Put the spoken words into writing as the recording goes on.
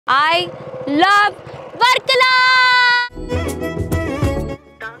I love Varkala.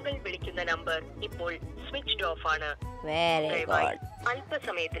 താങ്കൾ വിളിക്കുന്ന number ഇപ്പോൾ സ്വിച്ച്ഡ് ഓഫ് ആണ്. Very good.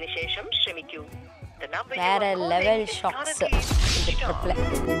 അല്പസമയത്തിന് ശേഷം ശ്രമിക്കൂ. വേറെ ലെവൽ ഷോട്ട്സ് இந்த ட்ரிப்ல.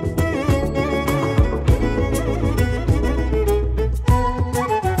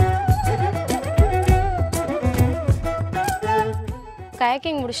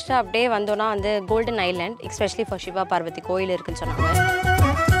 kayaking முடிச்சிட்டு அப்படியே வந்தோம்னா வந்து golden Island especially for Siva Parvati கோயில் இருக்குன்னு சொன்னாங்க.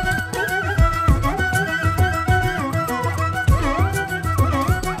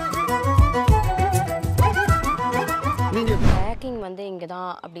 kayaking வந்து இங்கே தான்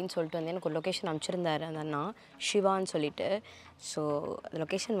அப்படின்னு சொல்லிட்டு வந்து எனக்கு ஒரு லொக்கேஷன் அனுப்பிச்சிருந்தாரு அந்த அண்ணா சிவான்னு சொல்லிட்டு. ஸோ அந்த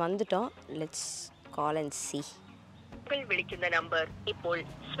லொக்கேஷன் வந்துட்டோம். Let's call and C. താങ്കൾ വിളിക്കുന്ന നമ്പർ ഇപ്പോൾ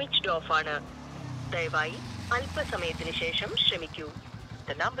സ്വിച്ച്ഡ് ഓഫ് ആണ്. ദയവായി അല്പസമയത്തിന് ശേഷം ശ്രമിക്കൂ.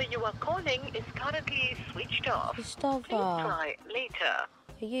 The number you are calling is currently switched off. Please try later.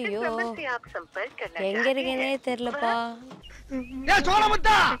 ஐயோ எங்க இருக்கேனே தெரியலப்பா.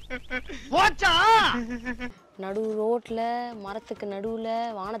 நடு ரோட்ல மரத்துக்கு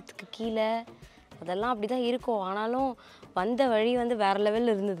நடுவில் வானத்துக்கு கீழே அதெல்லாம் அப்படி தான் இருக்கும். ஆனாலும் வந்த வழி வந்து வேற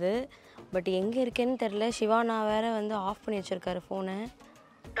லெவலில் இருந்தது. பட் எங்கே இருக்கேன்னு தெரியல. சிவானா வேற வந்து ஆஃப் பண்ணி வச்சிருக்காரு ஃபோனை.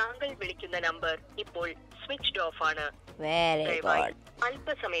 താങ്കൾ വിളിക്കുന്ന നമ്പർ ഇപ്പോൾ സ്വിച്ച്ഡ് ഓഫ് ആണ്. Very good.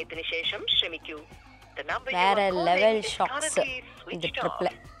 അല്പസമയത്തിന് ശേഷം ശ്രമിക്കൂ. வேற லெவல் ஷாட்ஸ் இந்த ட்ரிப்ல.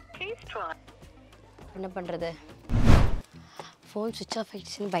 என்ன பண்ணுறது, ஃபோன் சுவிட்ச் ஆஃப்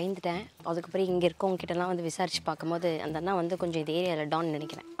ஆகிடுச்சுன்னு பயந்துட்டேன். அதுக்கப்புறம் இங்கே இருக்கவங்க கிட்டலாம் வந்து விசாரித்து பார்க்கும்போது அந்த அண்ணா வந்து கொஞ்சம் இது ஏரியாவில் டான்னு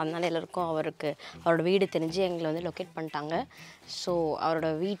நினைக்கிறேன். அதனால எல்லாருக்கும் அவரோட வீடு தெரிஞ்சு எங்களை வந்து லொக்கேட் பண்ணிட்டாங்க. ஸோ அவரோட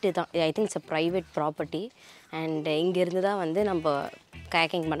வீட்டு தான், I think it's a private property. And இங்கேருந்து தான் வந்து நம்ம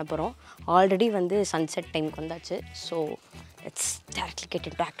kayaking பண்ண போகிறோம். ஆல்ரெடி வந்து சன்செட் டைமுக்கு வந்தாச்சு. So let's directly get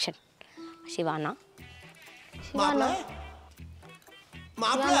into action. Siwana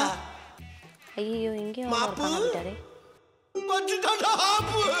ஐயோ இங்கேயும் இருக்காரு.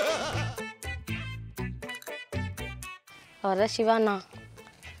 அவர் தான்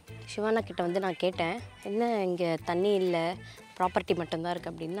சிவானா கிட்ட வந்து நான் கேட்டேன், என்ன இங்கே தண்ணி இல்லை ப்ராப்பர்ட்டி மட்டும்தான்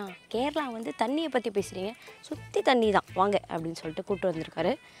இருக்குது அப்படின்னா, கேரளா வந்து தண்ணியை பற்றி பேசுகிறீங்க, சுற்றி தண்ணி தான் வாங்க அப்படின்னு சொல்லிட்டு கூப்பிட்டு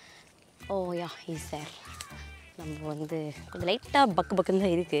வந்திருக்காரு. ஓ யா இஸ் சார். நம்ம வந்து கொஞ்சம் லைட்டாக பக்குன்னு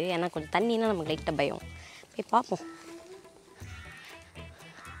தான் இருக்குது. ஏன்னா கொஞ்சம் தண்ணின்னா நமக்கு லைட்டாக பயம். போய் பார்ப்போம்.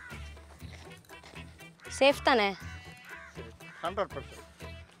 சேஃப் தானே?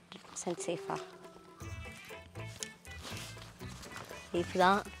 100% சேஃபா?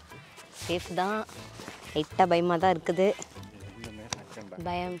 சேஃப் தான். லைட்டாக பயமாக தான் இருக்குது.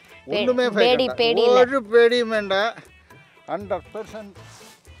 பயம் பேடி ஒரு பேடியும் வேண்டாம். 100%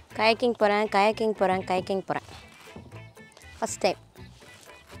 kayaking போகிறேன். First time.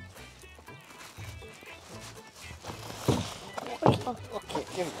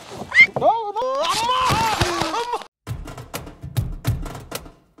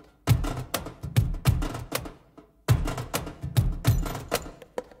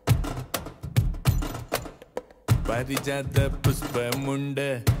 परिजात पुष्प मुंड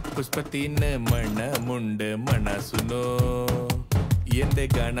पुष्पतीन मन मुंड मना सुनो येंदे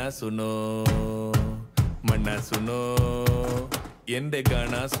गाना सुनो मना सुनो येंदे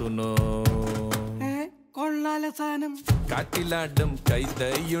गाना सुनो കൊള്ളാലസാനം കാറ്റിലാടും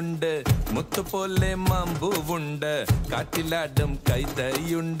കൈതയുണ്ട് മുത്തുപോലെ മാമ്പൂവുണ്ട് കാറ്റിലാടും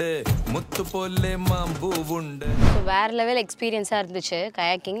കൈതയുണ്ട് മുത്തുപോലെ മാമ്പൂവുണ്ട്. வேறு லெவல் எக்ஸ்பீரியன்ஸாக இருந்துச்சு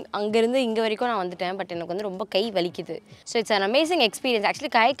kayaking. அங்கேருந்து இங்கே வரைக்கும் நான் வந்துட்டேன். பட் எனக்கு வந்து ரொம்ப கை வலிக்குது. So it's an amazing experience.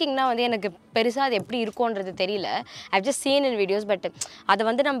 Actually kayakingனா வந்து எனக்கு பெருசாக அது எப்படி இருக்கும்ன்றது தெரியல. I've just scene in videos. But அதை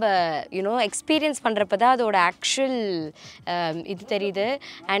வந்து நம்ம எக்ஸ்பீரியன்ஸ் பண்ணுறப்ப தான் அதோட ஆக்சுவல் இது தெரியுது.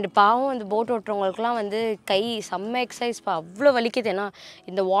 அண்ட் பாவம் அந்த போட் ஓட்டுறவங்களுக்குலாம் வந்து கை செம்ம எக்ஸசைஸ்ப்பா, அவ்வளோ வலிக்குது. ஏன்னா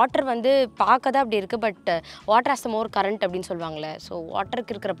இந்த வாட்டர் வந்து பார்க்க தான் அப்படி இருக்குது. But water has the more current அப்படின்னு சொல்லுவாங்களே. ஸோ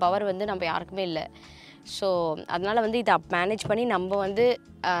வாட்டருக்கு இருக்கிற பவர் வந்து நம்ம யாருக்குமே இல்லை. ஸோ அதனால் வந்து இதை மேனேஜ் பண்ணி நம்ம வந்து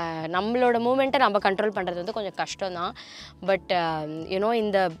நம்மளோட மூமெண்ட்டை நம்ம கண்ட்ரோல் பண்ணுறது வந்து கொஞ்சம் கஷ்டம் தான். பட்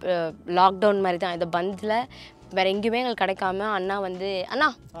இந்த லாக்டவுன் மாதிரி தான், இந்த பந்தில் வேறு எங்கேயுமே எங்களுக்கு கிடைக்காம அண்ணா வந்து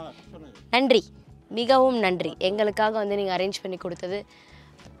நன்றி, மிகவும் நன்றி. எங்களுக்காக வந்து நீங்கள் அரேஞ்ச் பண்ணி கொடுத்தது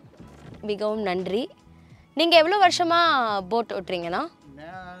மிகவும் நன்றி. நீங்கள் எவ்வளோ வருஷமாக போட் ஓட்டுறீங்கண்ணா?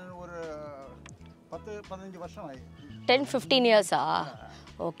 ஒரு 10-15 வருஷம் ஆகி. 10-15 இயர்ஸா?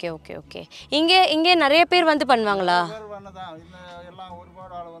 ஓகே. இங்கே நிறைய பேர் வந்து பண்ணுவாங்களா? எல்லாம்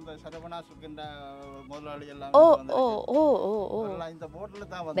ஒருபாடு ஆள் வந்து சரவணா சுக்கின்ற முதலாளி எல்லாம். ஓ இந்த போட்ல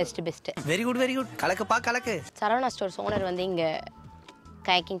தான் பெஸ்ட். வெரி குட் கலக்கு. சரவணா ஸ்டோர்ஸ் ஓனர் வந்து இங்கே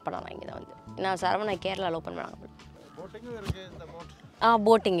kayaking பண்ணலாம். இங்கே தான் வந்து நான் சரவணா கேரளாவில் ஓப்பன் பண்ணாங்க. போட்டிங்கும் இருக்குது இந்த போட்.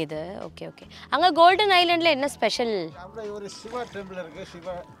 போட்டிங் இது ஓகே ஓகே அங்கே கோல்டன் ஐலண்டில் என்ன ஸ்பெஷல் அப்படியே ஒரு சிவா டெம்பிள் இருக்குது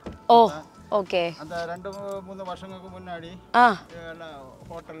சிவா ஓ ஓகே அந்த 2-3 வருஷங்களுக்கு முன்னாடி எல்லாம்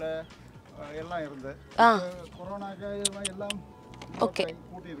ஹோட்டலு எல்லாம் இருந்து கொரோனாக்கு எல்லாம் ஓகே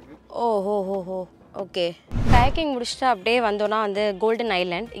கூட்டி இருக்கு ஓ ஓகே கயாக்கிங் முடிச்சுட்டு அப்படியே வந்தோன்னா வந்து கோல்டன்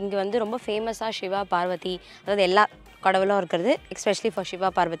ஐலண்ட் இங்கே வந்து ரொம்ப ஃபேமஸாக சிவா பார்வதி அதாவது எல்லா கடவுளும் இருக்கிறது எஸ்பெஷலி ஃபார் சிவா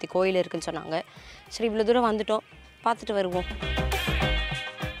பார்வதி கோயில் இருக்குதுன்னு சொன்னாங்க சரி இவ்வளோ தூரம் வந்துட்டோம் பார்த்துட்டு வருவோம்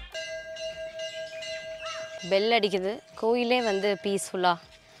பெல் அடிக்குது கோயிலே வந்து பீஸ்ஃபுல்லாக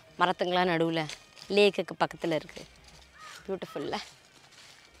மரத்துங்களாம் நடுவில் லேக்குக்கு பக்கத்தில் இருக்குது பியூட்டிஃபுல்ல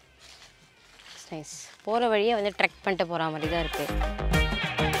நைஸ் போகிற வழியே வந்து ட்ரெக் பண்ணிட்டு போகிற மாதிரி தான் இருக்குது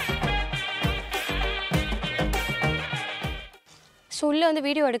ஸோ உள்ளே வந்து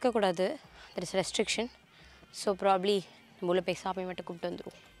வீடியோ எடுக்கக்கூடாது there is restriction so probably நம்ம உள்ள போய் சாமி மட்டும் கூப்பிட்டு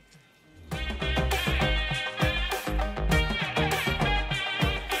வந்துடுவோம்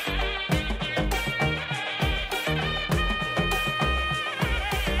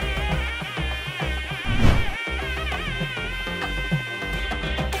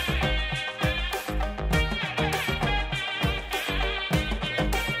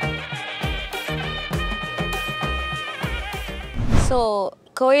ஸோ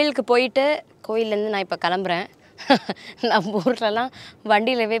கோயிலுக்கு போயிட்டு கோயிலேருந்து நான் இப்போ கிளம்புறேன் நம்ம ஊர்லலாம்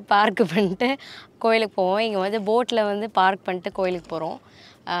வண்டியிலவே பார்க் பண்ணிட்டு கோயிலுக்கு போவோம் இங்கே வந்து போட்டில் வந்து பார்க் பண்ணிட்டு கோயிலுக்கு போகிறோம்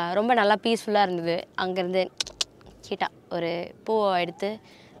ரொம்ப நல்லா பீஸ்ஃபுல்லாக இருந்தது அங்கேருந்து கேட்டா ஒரு பூவை எடுத்து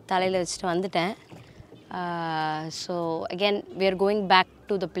தலையில் வச்சுட்டு வந்துட்டேன் so again we are going back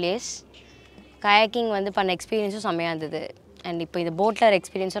to the place kayaking வந்து பண்ண எக்ஸ்பீரியன்ஸும் செம்மையாக இருந்தது அண்ட் இப்போ இந்த போட்டில்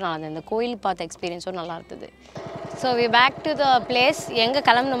எக்ஸ்பீரியன்ஸும் நல்லா இருந்தது இந்த கோயில் பார்த்த எக்ஸ்பீரியன்ஸும் நல்லா இருந்தது so we back to the place எங்கே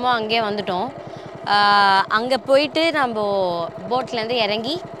கிளம்பணுமோ அங்கேயே வந்துட்டோம் அங்கே போயிட்டு நம்ம போட்லேருந்து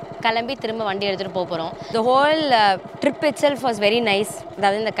இறங்கி கிளம்பி திரும்ப வண்டி எடுத்துகிட்டு போகிறோம் the whole trip it self was very nice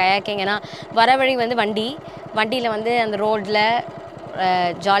அதாவது இந்த கயாக்கிங் ஏன்னா வர வழி வந்து வண்டியில் வந்து அந்த ரோட்டில்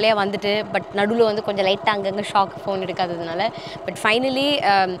ஜாலியாக வந்துட்டு பட் நடுவில் வந்து கொஞ்சம் லைட்டாக அங்கங்கே ஷாக் ஃபோன் எடுக்காததுனால பட் ஃபைனலி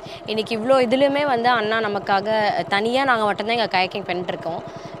இன்றைக்கி இவ்வளோ இதுலேயுமே வந்து அண்ணா நமக்காக தனியாக நாங்கள் மட்டும்தான் இங்கே கயாக்கிங் பண்ணிட்டுருக்கோம்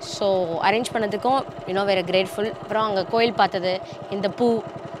ஸோ அரேஞ்ச் பண்ணதுக்கும் வெரி கிரேட்ஃபுல் அப்புறம் அங்கே கோயில் பார்த்தது இந்த பூ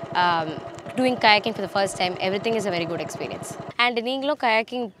doing kayaking for the first time everything is a very good experience and நீங்களும்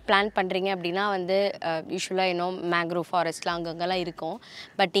kayaking plan பண்ணுறீங்க அப்படின்னா வந்து யூஸ்வலாக மேங்க்ரோவ் ஃபாரஸ்ட்லாம் அங்கங்கெல்லாம் இருக்கும்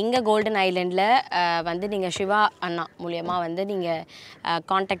பட் இங்கே கோல்டன் ஐலண்டில் வந்து நீங்கள் சிவா அண்ணா மூலியமாக வந்து நீங்கள்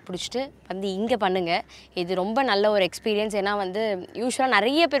காண்டாக்ட் பிடிச்சிட்டு வந்து இங்கே பண்ணுங்கள் இது ரொம்ப நல்ல ஒரு எக்ஸ்பீரியன்ஸ் ஏன்னா வந்து யூஸ்வலாக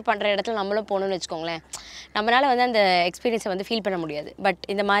நிறைய பேர் பண்ணுற இடத்துல நம்மளும் போகணுன்னு வச்சுக்கோங்களேன் நம்மளால் வந்து அந்த எக்ஸ்பீரியன்ஸை வந்து ஃபீல் பண்ண முடியாது பட்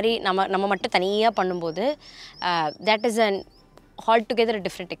இந்த மாதிரி நம்ம மட்டும் தனியாக பண்ணும்போது that is an altogether a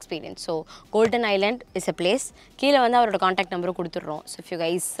different experience. So Golden Island is a place. கீழே வந்து அவரோட காண்டாக்ட் நம்பரும் கொடுத்துட்றோம். So if you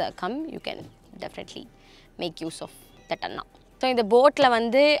guys come, you can definitely make use of that Anna. So இந்த போட்டில்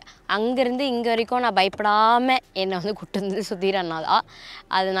வந்து அங்கேருந்து இங்கே வரைக்கும் நான் பயப்படாமல் என்னை வந்து கூப்பிட்டு வந்து சுதீர் அண்ணா தான்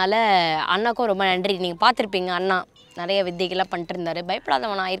அதனால் அண்ணாக்கும் ரொம்ப நன்றி நீங்கள் பார்த்துருப்பீங்க அண்ணா நிறைய வித்தைகள்லாம் பண்ணிட்டு இருந்தார்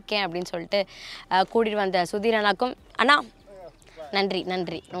பயப்படாதவன் நான் இருக்கேன் அப்படின்னு சொல்லிட்டு கூட்டிகிட்டு வந்த சுதீர் அண்ணாக்கும் அண்ணா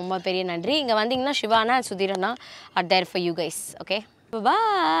நன்றி ரொம்ப பெரிய நன்றி இங்கே வந்தீங்கன்னா Siwana சுதீரண்ணா R there for you guys okay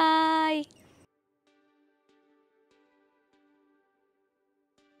bye